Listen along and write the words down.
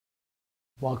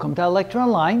Welcome to Lecture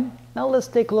Online. Now let's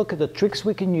take a look at the tricks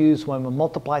we can use when we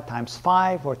multiply times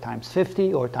 5 or times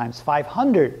 50 or times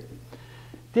 500.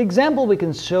 The example we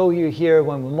can show you here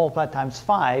when we multiply times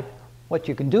 5, what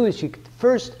you can do is you can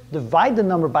first divide the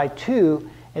number by 2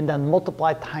 and then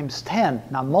multiply times 10.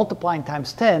 Now multiplying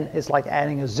times 10 is like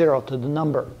adding a 0 to the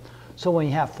number. So when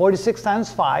you have 46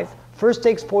 times 5, first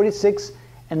take 46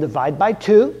 and divide by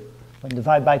 2. When you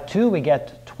divide by 2 we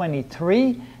get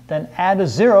 23. Then add a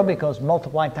 0 because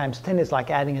multiplying times 10 is like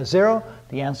adding a 0.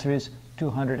 The answer is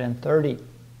 230.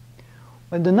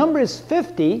 When the number is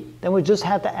 50, then we just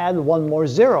have to add one more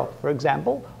 0. For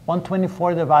example,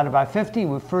 124 divided by 50,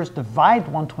 we first divide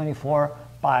 124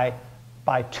 by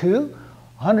 2.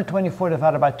 124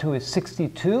 divided by 2 is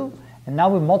 62. And now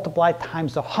we multiply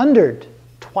times 100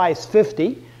 twice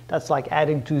 50. That's like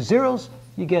adding two zeros.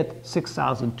 You get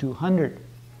 6,200.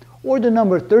 Or the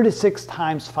number 36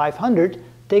 times 500.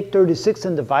 Take 36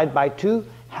 and divide by 2.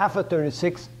 Half of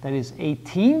 36, that is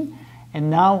 18. And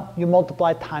now you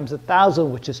multiply times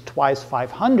 1,000, which is twice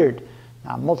 500.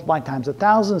 Now multiplying times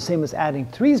 1,000, same as adding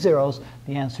three zeros.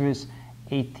 The answer is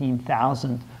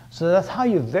 18,000. So that's how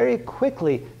you very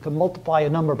quickly can multiply a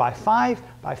number by 5,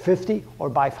 by 50, or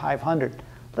by 500.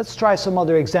 Let's try some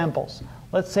other examples.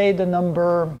 Let's say the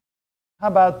number, how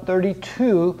about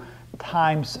 32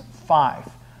 times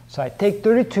 5? So I take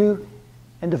 32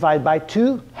 and divide by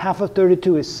 2. Half of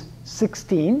 32 is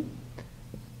 16.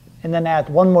 And then add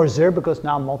one more 0 because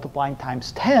now I'm multiplying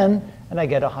times 10, and I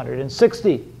get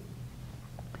 160.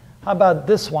 How about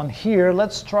this one here?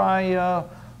 Let's try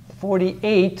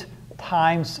 48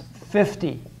 times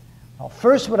 50. Well,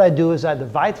 first what I do is I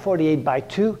divide 48 by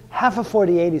 2. Half of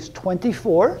 48 is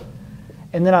 24.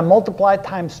 And then I multiply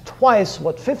times twice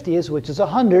what 50 is, which is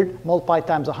 100. Multiply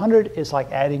times 100 is like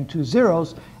adding two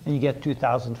zeros, and you get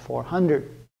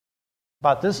 2,400.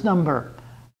 About this number,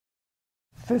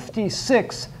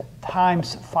 56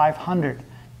 times 500.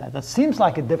 Now that seems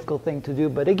like a difficult thing to do,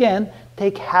 but again,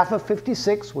 take half of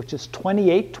 56, which is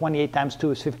 28. 28 times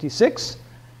 2 is 56.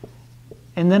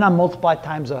 And then I multiply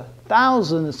times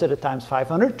 1,000 instead of times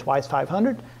 500, twice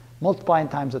 500. Multiplying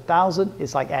times 1,000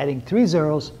 is like adding three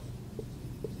zeros.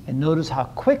 And notice how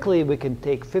quickly we can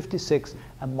take 56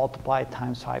 and multiply it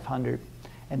times 500.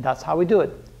 And that's how we do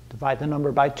it. Divide the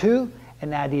number by 2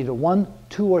 and add either 1,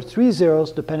 2, or 3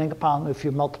 zeros, depending upon if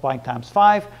you're multiplying times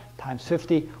 5, times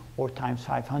 50, or times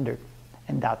 500.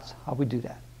 And that's how we do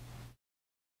that.